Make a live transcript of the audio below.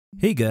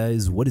Hey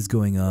guys, what is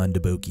going on?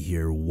 DaBoki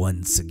here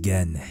once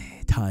again.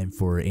 Time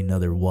for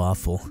another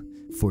waffle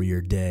for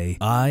your day.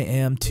 I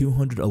am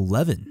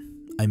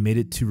 211. I made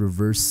it to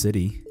Reverse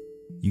City.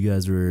 You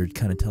guys were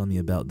kind of telling me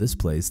about this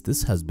place.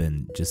 This has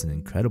been just an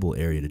incredible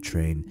area to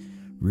train.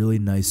 Really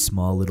nice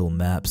small little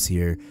maps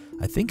here.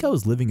 I think I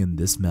was living in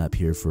this map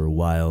here for a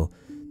while.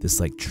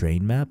 This like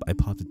train map. I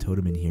popped a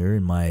totem in here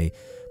and my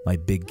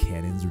big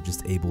cannons were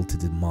just able to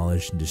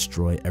demolish and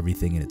destroy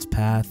everything in its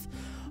path.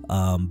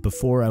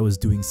 Before I was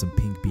doing some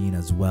pink bean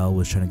as well,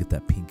 was trying to get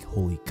that pink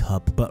holy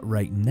cup. But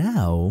right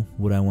now,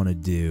 what I want to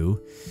do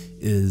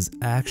is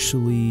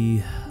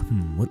actually,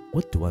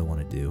 what do I want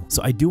to do?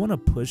 So I do want to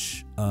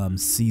push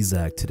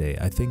CZAK today.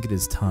 I think it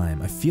is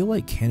time. I feel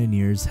like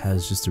Cannoneers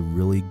has just a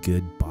really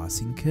good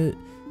bossing kit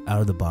out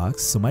of the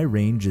box. So my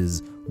range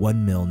is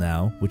 1 mil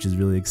now, which is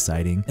really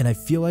exciting. And I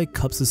feel like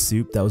Cups of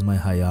Soup, that was my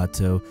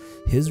Hayato.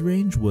 His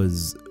range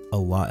was a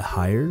lot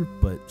higher,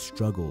 but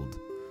struggled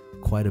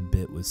quite a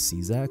bit with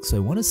CZAK, so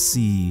I want to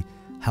see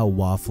how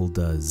Waffle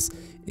does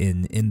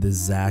in the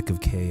CZAK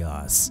of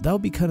Chaos. That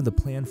would be kind of the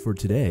plan for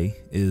today,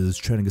 is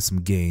trying to get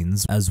some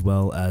gains as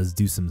well as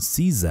do some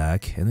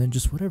CZAK and then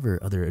just whatever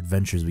other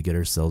adventures we get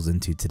ourselves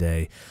into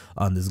today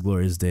on this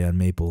glorious day on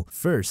Maple.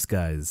 First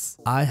guys,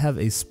 I have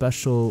a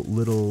special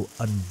little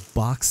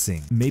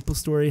unboxing. Maple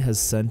Story has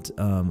sent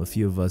a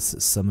few of us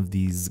some of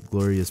these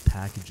glorious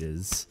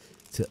packages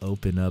to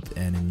open up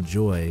and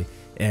enjoy,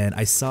 and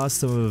I saw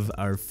some of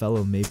our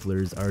fellow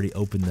Maplers already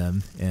open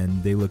them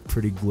and they look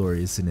pretty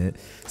glorious in it,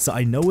 so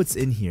I know what's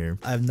in here.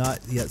 I have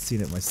not yet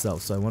seen it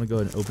myself, so I want to go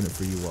ahead and open it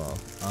for you all.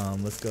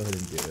 Let's go ahead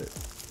and do it.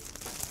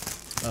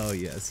 Oh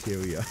yes, here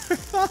we are.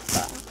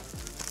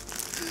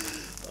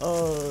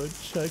 Oh,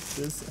 check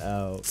this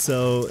out.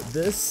 So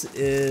this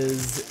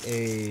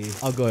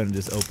is I'll go ahead and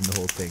just open the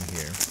whole thing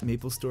here.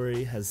 Maple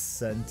Story has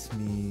sent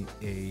me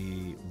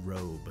a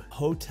robe.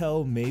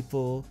 Hotel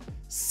Maple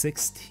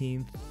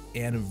 16th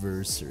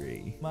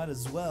anniversary. Might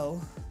as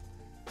well.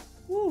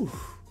 Woo.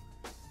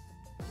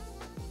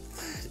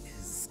 That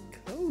is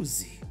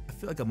cozy. I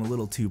feel like I'm a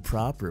little too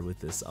proper with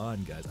this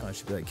on, guys. I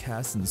should be like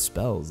casting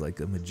spells like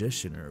a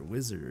magician or a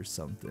wizard or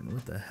something.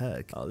 What the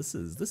heck? Oh, this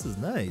is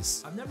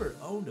nice. I've never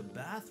owned a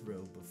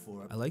bathrobe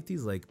before. I like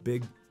these like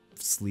big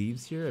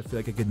sleeves here. I feel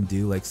like I can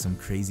do like some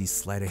crazy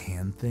sleight of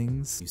hand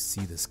things. You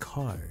see this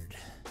card.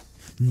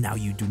 Now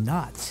you do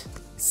not.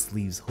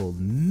 Sleeves hold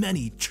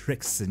many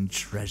tricks and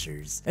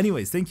treasures.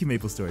 Anyways, thank you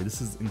Maple Story.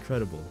 This is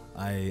incredible.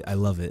 I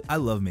love it. I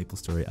love Maple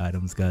Story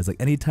items, guys. Like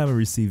anytime I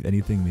receive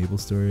anything Maple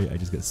Story, I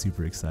just get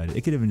super excited.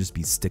 It could even just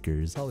be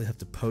stickers. Probably have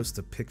to post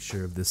a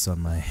picture of this on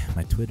my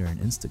Twitter and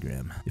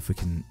Instagram if we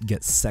can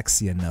get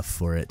sexy enough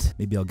for it.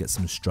 Maybe I'll get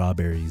some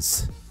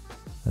strawberries.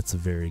 That's a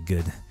very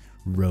good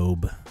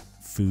robe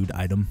food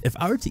item. If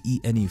I were to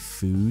eat any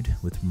food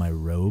with my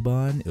robe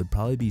on, it would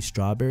probably be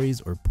strawberries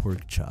or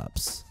pork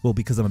chops. Well,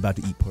 because I'm about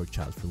to eat pork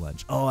chops for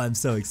lunch. Oh, I'm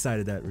so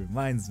excited. That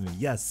reminds me.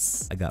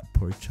 Yes. I got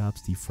pork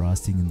chops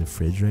defrosting in the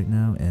fridge right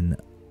now, and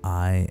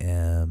I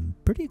am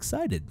pretty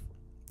excited.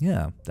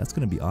 Yeah, that's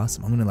gonna be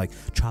awesome. I'm gonna like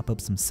chop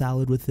up some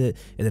salad with it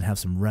and then have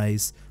some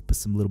rice, put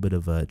some little bit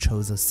of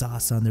choza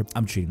sauce on there.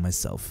 I'm treating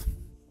myself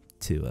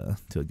to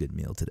a good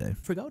meal today.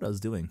 Forgot what I was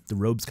doing. The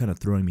robe's kind of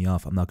throwing me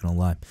off, I'm not gonna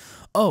lie.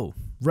 Oh,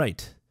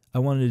 right. I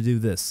wanted to do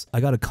this.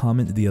 I got a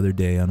comment the other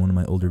day on one of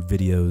my older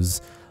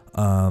videos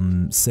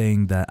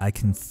saying that I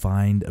can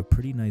find a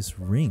pretty nice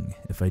ring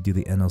if I do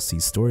the NLC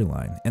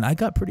storyline. And I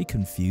got pretty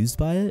confused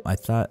by it. I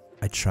thought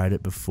I tried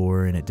it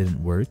before and it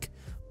didn't work.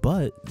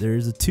 But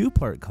there's a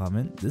two-part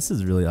comment. This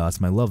is really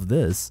awesome. I love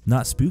this.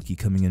 Not Spooky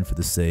coming in for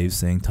the save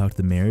saying talk to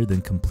the mayor,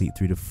 then complete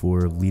 3 to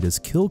 4 of Lita's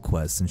kill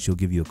quests and she'll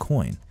give you a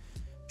coin.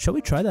 Shall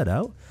we try that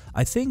out?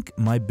 I think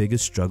my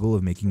biggest struggle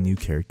of making new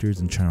characters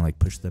and trying to like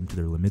push them to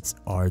their limits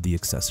are the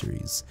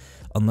accessories.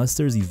 Unless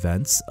there's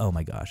events, oh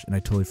my gosh, and I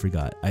totally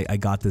forgot. I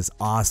got this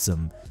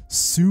awesome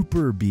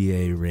super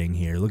BA ring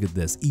here. Look at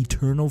this,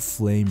 Eternal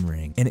Flame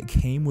ring. And it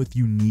came with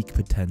unique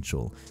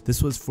potential.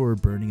 This was for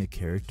burning a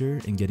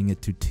character and getting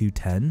it to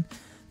 210.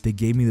 They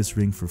gave me this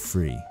ring for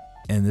free.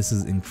 And this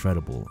is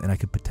incredible. And I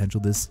could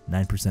potential this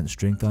 9%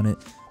 strength on it.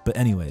 But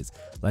anyways,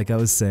 like I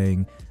was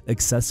saying,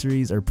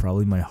 accessories are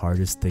probably my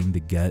hardest thing to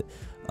get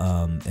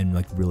and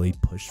like really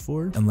push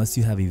for. Unless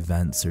you have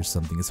events or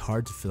something, it's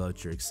hard to fill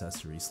out your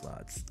accessory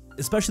slots.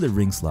 Especially the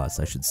ring slots,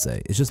 I should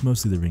say. It's just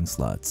mostly the ring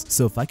slots.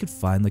 So if I could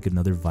find like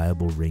another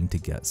viable ring to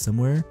get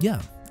somewhere,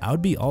 yeah, I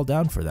would be all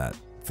down for that,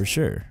 for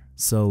sure.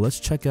 So let's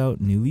check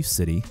out New Leaf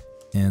City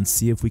and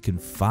see if we can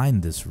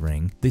find this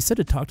ring. They said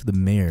to talk to the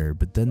mayor,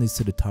 but then they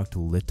said to talk to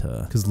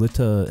Lita, because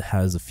Lita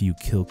has a few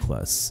kill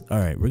quests.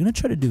 Alright, we're gonna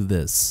try to do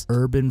this.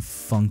 Urban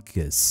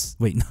Fungus.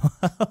 Wait, no.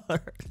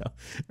 No.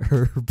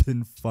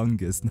 Urban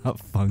Fungus,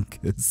 not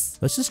Fungus.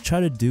 Let's just try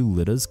to do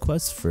Lita's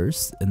quest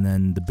first, and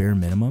then the bare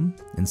minimum,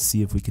 and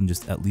see if we can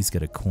just at least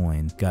get a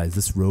coin. Guys,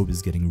 this robe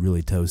is getting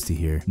really toasty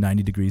here.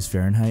 90 degrees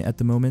Fahrenheit at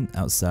the moment,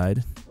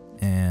 outside.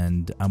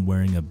 And I'm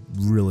wearing a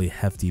really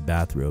hefty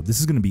bathrobe. This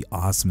is gonna be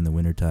awesome in the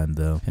wintertime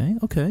though.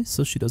 Okay,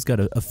 so she does got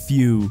a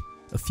few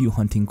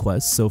hunting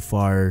quests so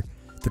far.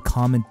 The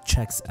comment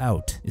checks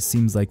out. It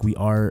seems like we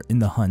are in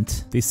the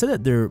hunt. They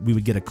said that we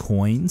would get a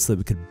coin so that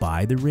we could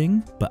buy the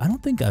ring, but I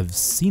don't think I've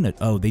seen it.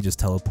 Oh, they just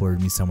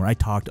teleported me somewhere. I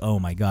talked. Oh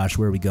my gosh,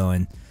 where are we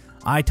going?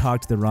 I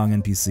talked to the wrong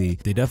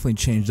NPC. They definitely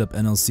changed up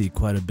NLC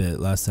quite a bit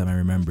last time I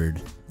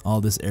remembered.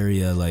 All this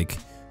area, like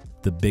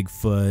the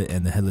Bigfoot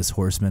and the Headless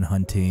Horseman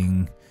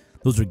hunting.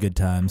 Those were good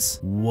times.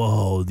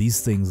 Whoa,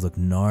 these things look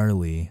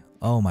gnarly.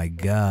 Oh my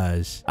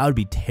gosh. I would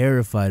be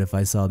terrified if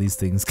I saw these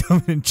things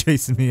coming and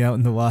chasing me out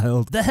in the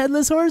wild. The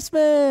Headless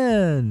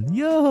Horseman!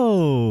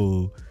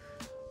 Yo!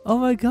 Oh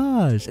my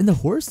gosh. And the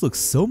horse looks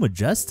so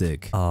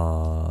majestic.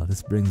 Oh,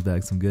 this brings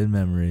back some good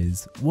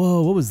memories.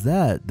 Whoa, what was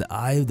that? The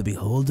Eye of the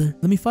Beholder?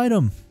 Let me fight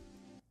him.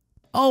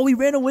 Oh, we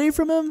ran away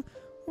from him?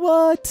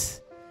 What?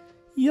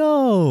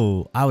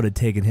 Yo, I would have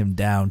taken him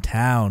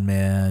downtown,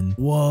 man.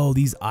 Whoa,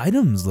 these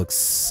items look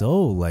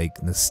so,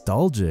 like,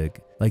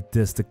 nostalgic. Like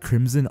this, the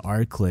Crimson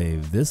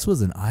Arclave. This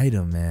was an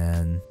item,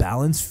 man.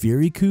 Balanced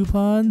Fury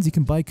coupons. You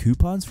can buy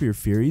coupons for your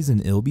Furies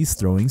and Ilby's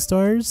throwing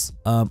stars.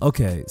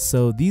 Okay,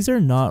 so these are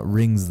not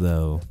rings,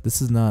 though.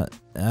 This is not...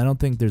 I don't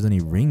think there's any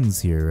rings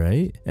here,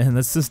 right? And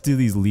let's just do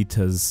these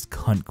Lita's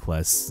hunt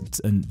quests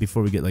and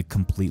before we get like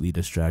completely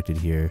distracted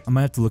here. I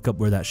might have to look up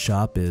where that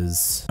shop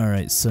is. All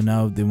right, so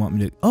now they want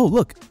me to... Oh,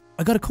 look,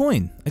 I got a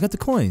coin. I got the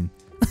coin.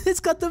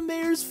 It's got the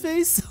mayor's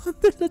face on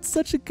there. That's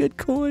such a good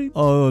coin.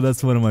 Oh,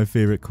 that's one of my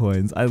favorite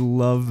coins. I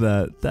love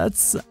that.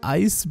 That's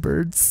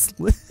Icebird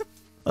Slip.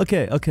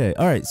 Okay.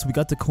 All right, so we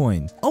got the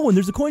coin. Oh, and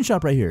there's a coin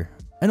shop right here.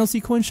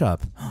 NLC coin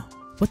shop.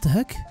 What the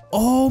heck?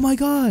 Oh my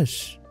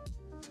gosh.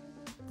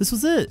 This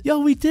was it. Yo,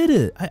 we did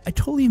it. I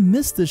totally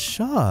missed this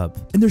shop.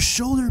 And there's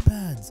shoulder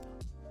pads.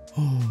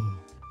 Oh,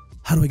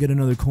 how do I get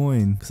another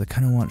coin? Because I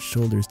kind of want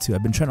shoulders too.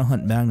 I've been trying to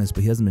hunt Magnus,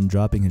 but he hasn't been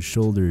dropping his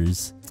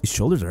shoulders. These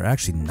shoulders are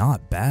actually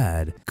not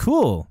bad.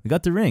 Cool. We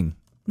got the ring.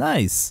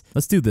 Nice.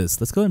 Let's do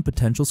this. Let's go and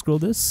potential scroll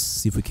this.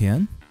 See if we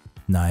can.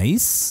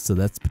 Nice. So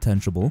that's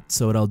potentiable.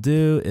 So what I'll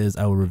do is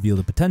I will reveal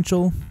the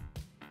potential.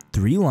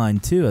 3-line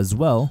too as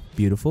well.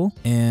 Beautiful.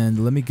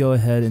 And let me go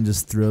ahead and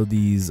just throw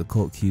these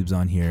occult cubes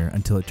on here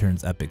until it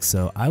turns epic.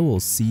 So I will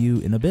see you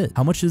in a bit.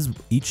 How much is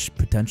each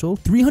potential?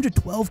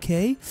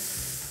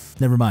 312k?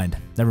 Never mind.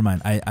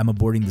 I'm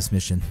aborting this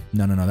mission.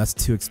 No. That's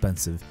too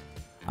expensive.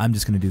 I'm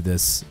just going to do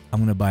this. I'm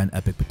going to buy an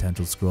epic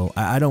potential scroll.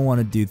 I don't want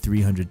to do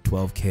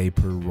 312k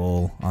per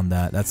roll on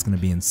that. That's going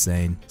to be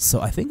insane.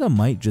 So I think I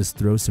might just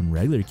throw some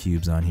regular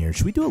cubes on here.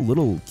 Should we do a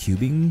little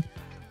cubing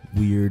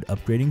weird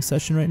upgrading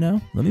session right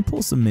now? Let me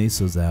pull some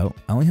mesos out.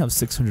 I only have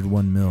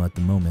 601 mil at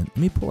the moment. Let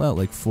me pull out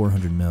like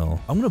 400 mil.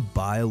 I'm going to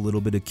buy a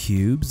little bit of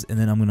cubes and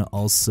then I'm going to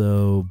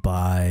also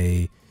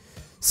buy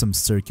some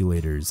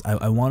circulators.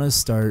 I want to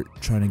start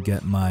trying to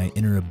get my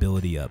inner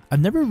ability up.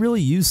 I've never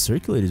really used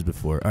circulators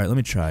before. All right, let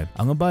me try.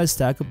 I'm gonna buy a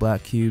stack of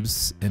black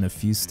cubes and a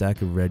few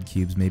stack of red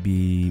cubes,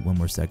 maybe one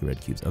more stack of red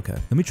cubes. Okay,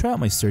 let me try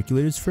out my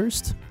circulators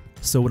first.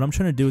 So what I'm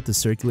trying to do with the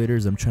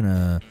circulators, I'm trying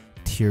to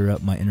tier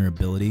up my inner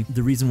ability.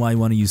 The reason why I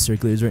want to use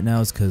circulators right now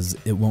is because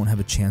it won't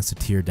have a chance to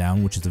tier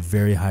down, which is a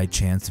very high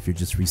chance if you're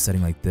just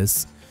resetting like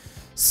this.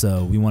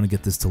 So we want to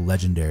get this to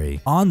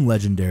legendary. On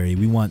legendary,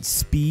 we want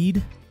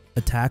speed,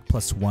 attack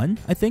 +1,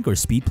 I think, or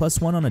speed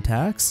 +1 on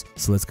attacks.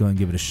 So let's go and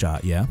give it a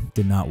shot. Yeah,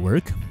 did not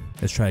work.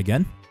 Let's try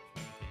again.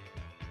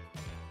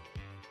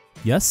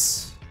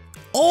 Yes.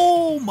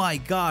 Oh my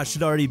gosh,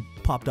 it already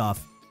popped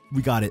off.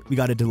 We got it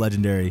to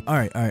legendary. All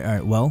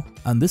right. Well,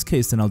 on this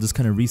case, then I'll just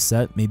kind of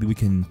reset. Maybe we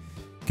can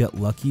get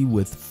lucky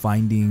with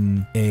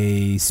finding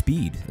a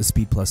speed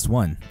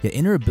 +1. Yeah,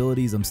 inner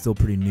abilities I'm still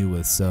pretty new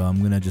with, so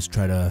I'm gonna just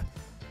try to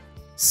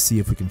see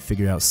if we can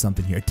figure out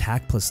something here.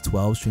 Attack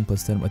 +12, strength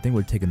 +10. I think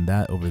we're taking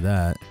that over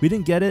that. We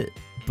didn't get it,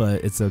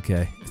 but it's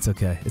okay.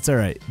 It's all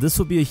right. This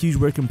will be a huge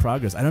work in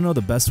progress. I don't know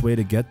the best way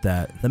to get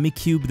that. Let me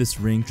cube this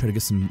ring, try to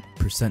get some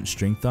 %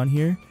 strength on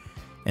here,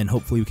 and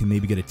hopefully we can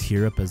maybe get a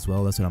tier up as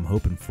well. That's what I'm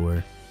hoping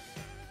for.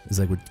 It's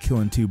like we're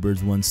killing two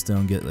birds, one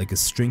stone. Get like a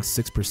strength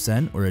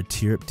 6% or a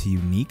tier up to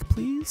unique,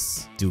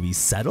 please. Do we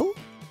settle?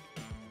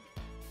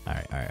 All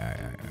right.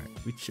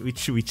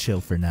 We chill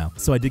for now.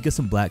 So I did get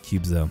some black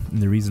cubes though,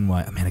 and the reason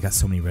why, man, I got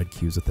so many red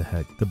cubes. What the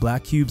heck? The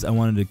black cubes, I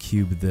wanted to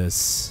cube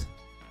this,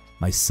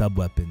 my sub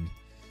weapon,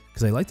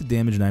 because I like the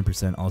damage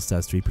 9%, all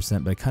stats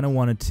 3%, but I kind of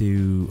wanted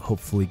to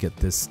hopefully get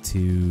this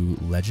to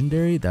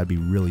legendary. That'd be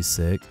really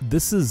sick.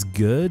 This is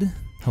good.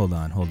 Hold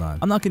on.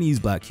 I'm not gonna use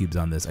black cubes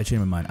on this. I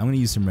changed my mind. I'm gonna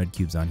use some red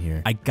cubes on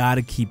here. I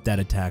gotta keep that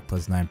attack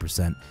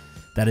 +9%.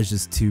 That is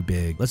just too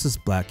big. Let's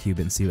just black cube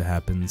it and see what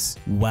happens.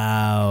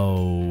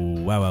 Wow.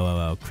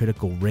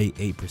 Critical rate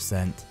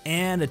 8%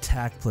 and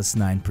attack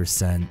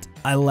 +9%.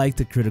 I like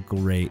the critical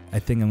rate. I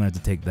think I'm gonna have to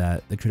take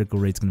that. The critical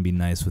rate's gonna be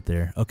nice with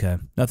there. Okay,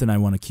 nothing I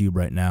want to cube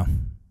right now.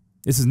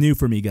 This is new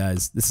for me,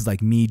 guys. This is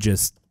like me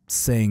just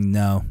saying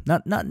no.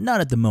 Not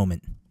at the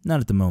moment. Not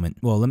at the moment.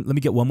 Well, let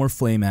me get one more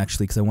flame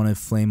actually, because I want to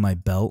flame my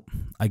belt.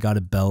 I got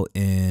a belt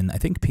in, I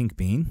think, pink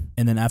bean.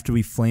 And then after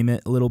we flame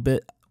it a little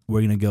bit,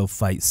 we're going to go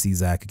fight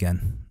CZAK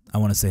again. I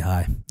want to say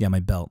hi. Yeah, my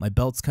belt. My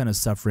belt's kind of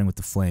suffering with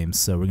the flames,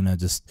 so we're going to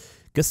just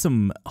Get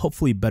some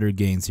hopefully better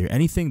gains here.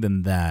 Anything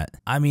than that.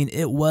 I mean,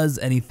 it was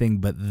anything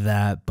but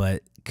that,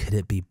 but could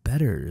it be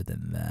better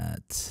than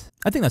that?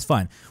 I think that's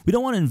fine. We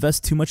don't want to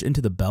invest too much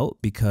into the belt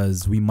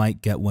because we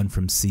might get one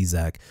from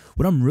CZAK.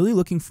 What I'm really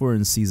looking for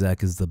in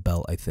CZAK is the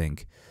belt, I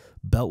think.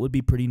 Belt would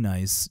be pretty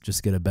nice,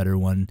 just get a better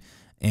one.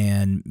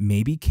 And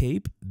maybe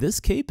cape. This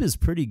cape is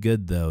pretty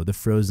good though, the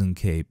frozen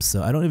cape.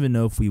 So I don't even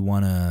know if we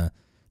want to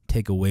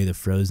take away the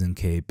frozen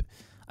cape.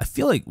 I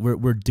feel like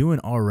we're doing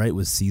all right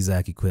with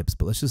CZAK equips,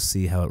 but let's just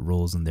see how it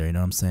rolls in there, you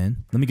know what I'm saying?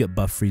 Let me get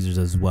buff freezers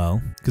as well,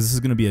 because this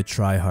is going to be a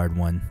try-hard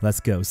one. Let's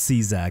go,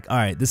 CZAK. All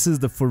right, this is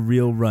the for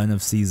real run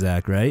of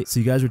CZAK, right? So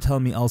you guys were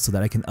telling me also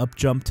that I can up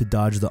jump to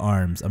dodge the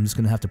arms. I'm just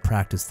going to have to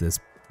practice this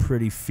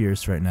pretty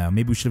fierce right now.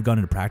 Maybe we should have gone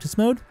into practice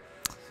mode?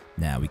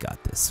 Nah, we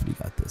got this. We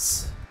got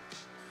this.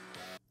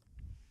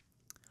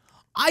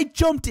 I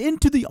jumped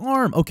into the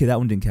arm. Okay, that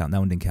one didn't count. That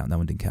one didn't count. That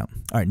one didn't count.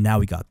 All right, now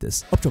we got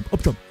this. Up jump,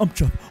 up jump, up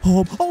jump.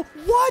 Oh,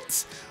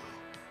 what?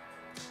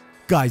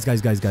 Guys.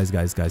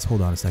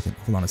 Hold on a second.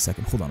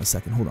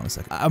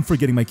 I'm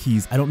forgetting my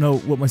keys. I don't know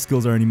what my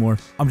skills are anymore.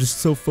 I'm just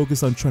so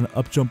focused on trying to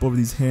up jump over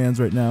these hands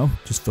right now.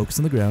 Just focus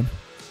on the ground.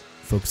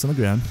 Focus on the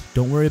ground.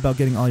 Don't worry about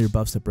getting all your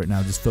buffs up right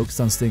now. Just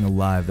focus on staying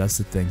alive. That's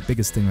the thing.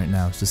 Biggest thing right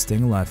now is just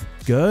staying alive.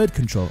 Good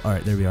control. All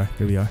right, there we are.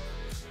 There we are.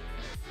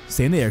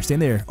 Stay in the air, stay in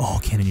the air.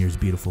 Oh, Cannoneer is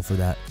beautiful for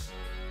that.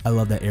 I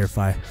love that air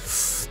fly.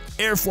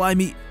 Air fly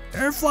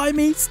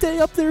me, stay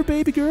up there,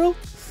 baby girl.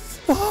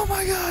 Oh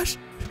my gosh.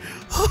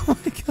 Oh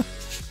my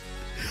gosh.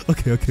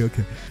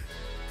 Okay.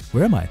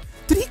 Where am I?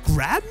 Did he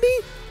grab me?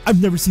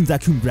 I've never seen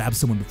Zakun grab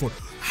someone before.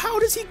 How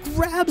does he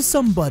grab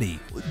somebody?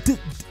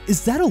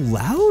 Is that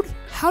allowed?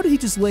 How did he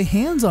just lay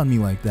hands on me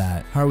like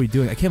that? How are we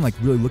doing? I can't like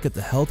really look at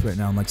the health right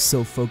now. I'm like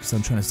so focused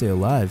on trying to stay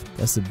alive.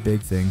 That's the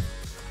big thing.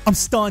 I'm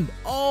stunned.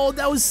 Oh,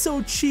 that was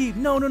so cheap.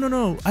 No.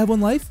 I have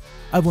 1 life?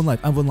 I have 1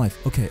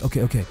 life. Okay.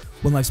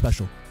 1 life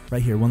special.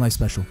 Right here, 1 life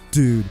special.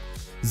 Dude,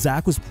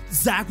 Zach was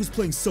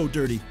playing so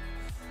dirty.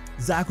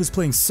 Zach was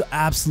playing so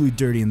absolutely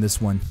dirty in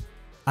this one.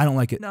 I don't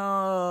like it.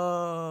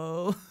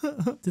 No.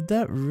 Did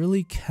that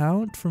really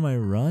count for my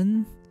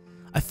run?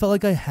 I felt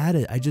like I had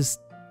it.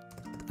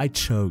 I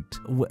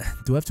choked. What,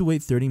 do I have to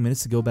wait 30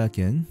 minutes to go back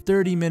in?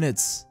 30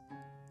 minutes.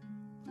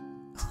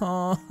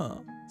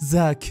 Oh,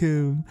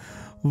 Zakun.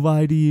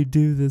 Why do you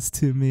do this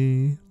to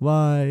me?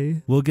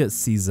 Why? We'll get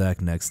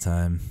CZAK next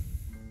time.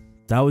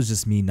 That was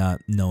just me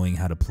not knowing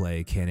how to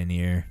play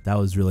Cannoneer. That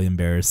was really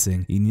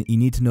embarrassing. You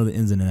need to know the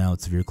ins and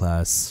outs of your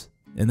class.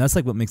 And that's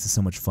like what makes it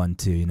so much fun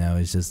too, you know?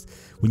 It's just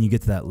when you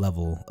get to that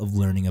level of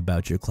learning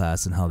about your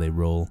class and how they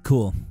roll.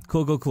 Cool.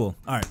 All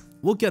right,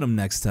 we'll get them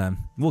next time.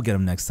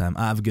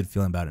 I have a good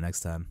feeling about it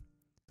next time.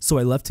 So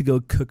I left to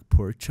go cook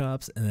pork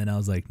chops, and then I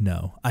was like,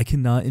 no, I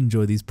cannot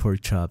enjoy these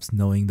pork chops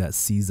knowing that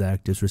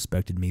CZAK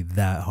disrespected me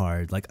that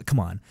hard. Like, come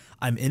on,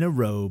 I'm in a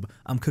robe,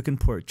 I'm cooking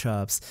pork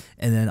chops,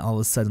 and then all of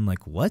a sudden,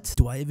 like, what?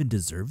 Do I even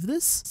deserve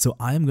this? So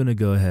I'm gonna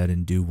go ahead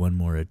and do one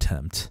more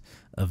attempt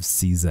of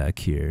CZAK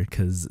here,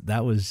 because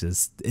that was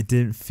just, it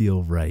didn't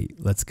feel right.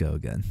 Let's go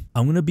again.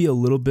 I'm gonna be a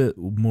little bit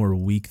more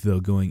weak though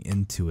going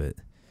into it,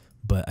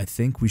 but I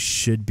think we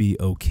should be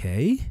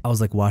okay. I was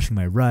like washing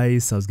my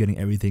rice, I was getting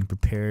everything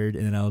prepared,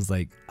 and then I was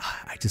like,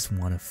 I just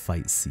want to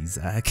fight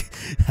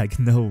CZAK. Like,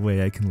 no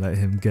way I can let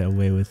him get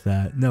away with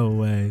that. No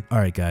way. All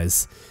right,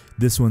 guys,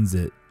 this one's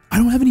it. I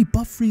don't have any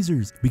buff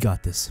freezers. We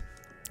got this.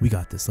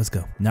 Let's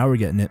go. Now we're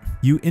getting it.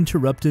 You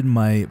interrupted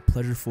my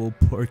pleasureful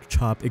pork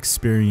chop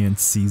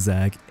experience,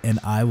 CZAK, and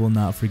I will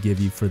not forgive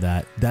you for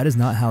that. That is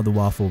not how the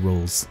waffle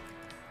rolls.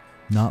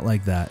 Not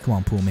like that. Come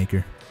on, pool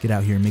maker. Get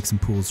out here and make some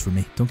pools for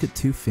me. Don't get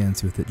too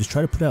fancy with it. Just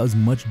try to put out as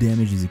much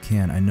damage as you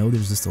can. I know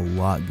there's just a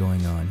lot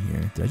going on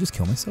here. Did I just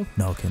kill myself?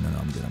 No, okay, no,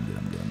 I'm good.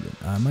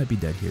 I might be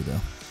dead here, though.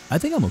 I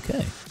think I'm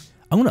okay.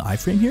 I'm gonna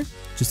iframe here,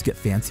 just to get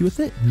fancy with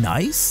it.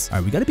 Nice. All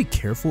right, we gotta be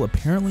careful.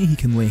 Apparently, he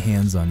can lay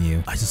hands on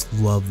you. I just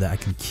love that I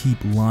can keep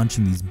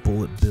launching these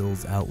bullet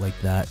bills out like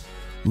that.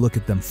 Look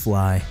at them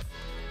fly.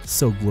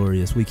 So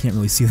glorious. We can't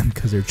really see them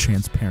because they're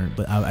transparent,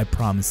 but I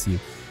promise you,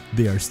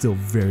 they are still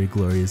very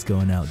glorious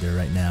going out there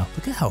right now.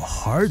 Look at how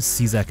hard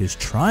CZAK is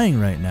trying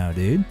right now,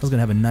 dude. I was gonna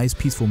have a nice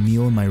peaceful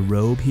meal in my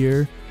robe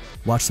here,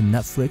 watch some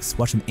Netflix,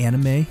 watch some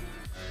anime,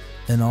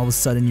 and all of a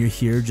sudden you're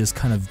here just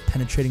kind of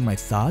penetrating my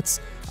thoughts.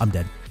 I'm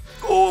dead.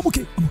 Oh, I'm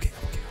okay.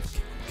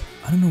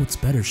 I don't know what's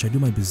better. Should I do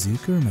my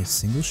bazooka or my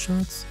single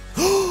shots?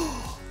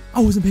 I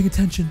wasn't paying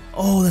attention.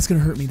 Oh, that's gonna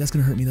hurt me.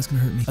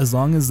 As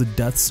long as the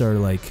deaths are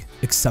like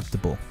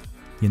acceptable,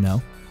 you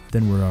know,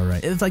 then we're all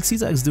right. It's like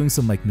CZAK is doing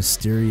some like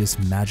mysterious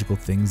magical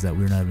things that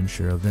we're not even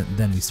sure of.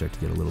 Then we start to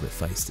get a little bit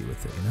feisty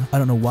with it, you know? I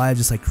don't know why I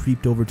just like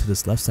creeped over to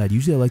this left side.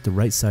 Usually I like the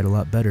right side a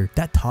lot better.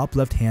 That top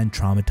left hand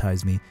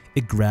traumatized me.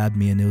 It grabbed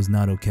me and it was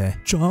not okay.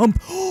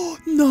 Jump.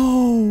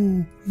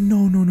 No.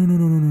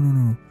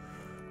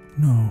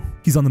 No.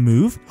 He's on the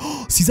move?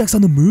 CZAK's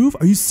on the move?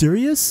 Are you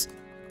serious?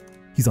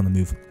 He's on the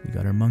move. We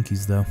got our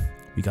monkeys, though.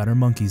 Got our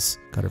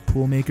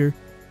pool maker.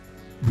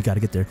 We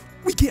gotta get there.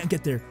 We can't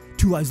get there.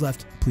 2 lives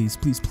left. Please.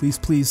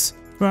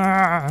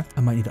 I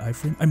might need to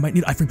iframe. I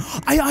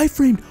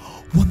iframed.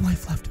 1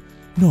 life left.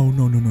 No,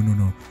 no, no, no, no,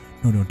 no.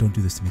 No, no, don't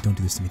do this to me. Don't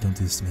do this to me. Don't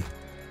do this to me.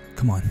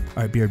 Come on.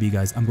 All right, BRB,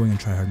 guys. I'm going in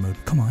tryhard mode.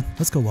 Come on.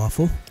 Let's go,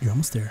 Waffle. You're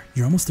almost there.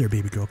 You're almost there,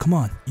 baby girl. Come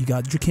on. You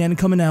got your cannon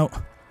coming out.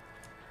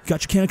 You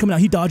got your cannon coming out.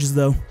 He dodges,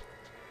 though.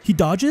 He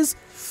dodges.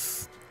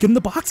 Get in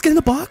the box. Get in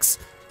the box.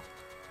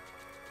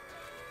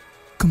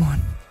 Come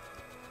on.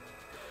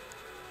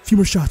 Few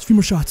more shots. Few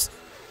more shots.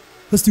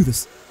 Let's do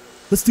this.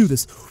 Let's do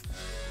this.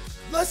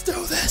 Let's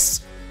do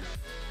this.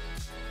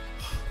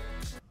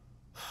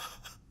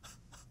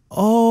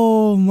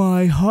 Oh,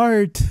 my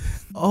heart.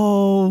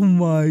 Oh,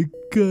 my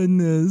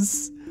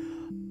goodness.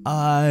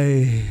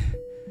 I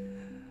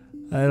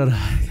don't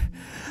know.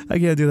 I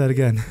can't do that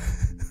again.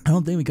 I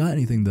don't think we got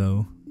anything,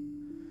 though.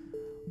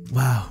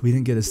 Wow, we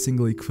didn't get a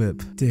single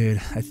equip.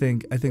 Dude, I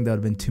think that would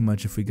have been too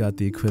much if we got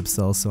the equips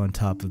also on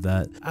top of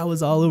that. I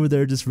was all over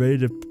there just ready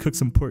to cook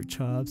some pork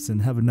chops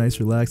and have a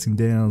nice relaxing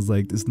day, and I was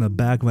like, this in the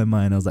back of my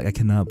mind, I was like, I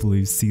cannot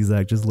believe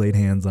CZAK just laid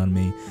hands on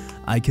me.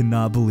 I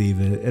cannot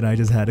believe it, and I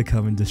just had to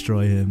come and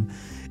destroy him.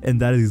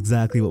 And that is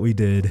exactly what we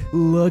did.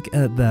 Look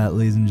at that,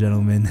 ladies and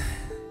gentlemen.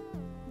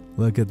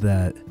 Look at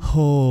that.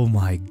 Oh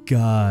my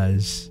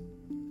gosh.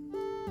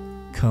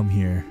 Come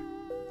here.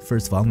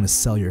 First of all, I'm gonna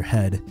sell your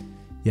head.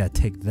 Yeah,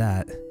 take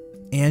that.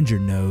 And your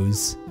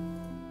nose.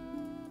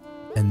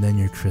 And then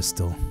your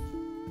crystal.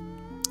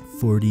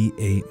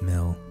 48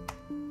 mil.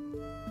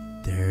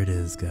 There it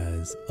is,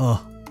 guys.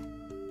 Oh.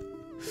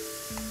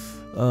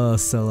 Oh,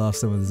 sell off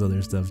some of this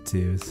other stuff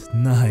too.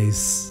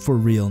 Nice. For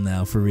real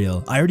now, for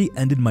real. I already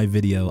ended my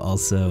video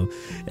also,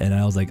 and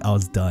I was like, I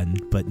was done.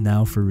 But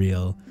now for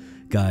real.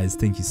 Guys,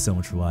 thank you so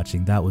much for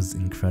watching. That was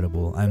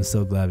incredible. I'm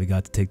so glad we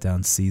got to take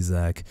down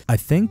CZAK. I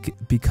think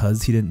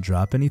because he didn't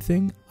drop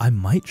anything, I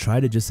might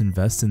try to just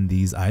invest in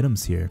these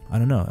items here. I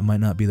don't know. It might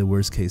not be the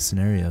worst case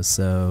scenario.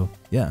 So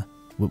yeah,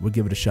 we'll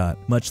give it a shot.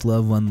 Much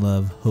love, one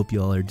love. Hope you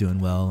all are doing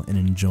well and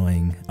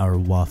enjoying our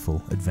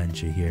waffle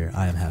adventure here.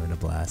 I am having a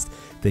blast.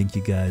 Thank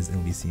you guys, and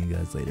we'll be seeing you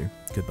guys later.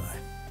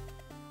 Goodbye.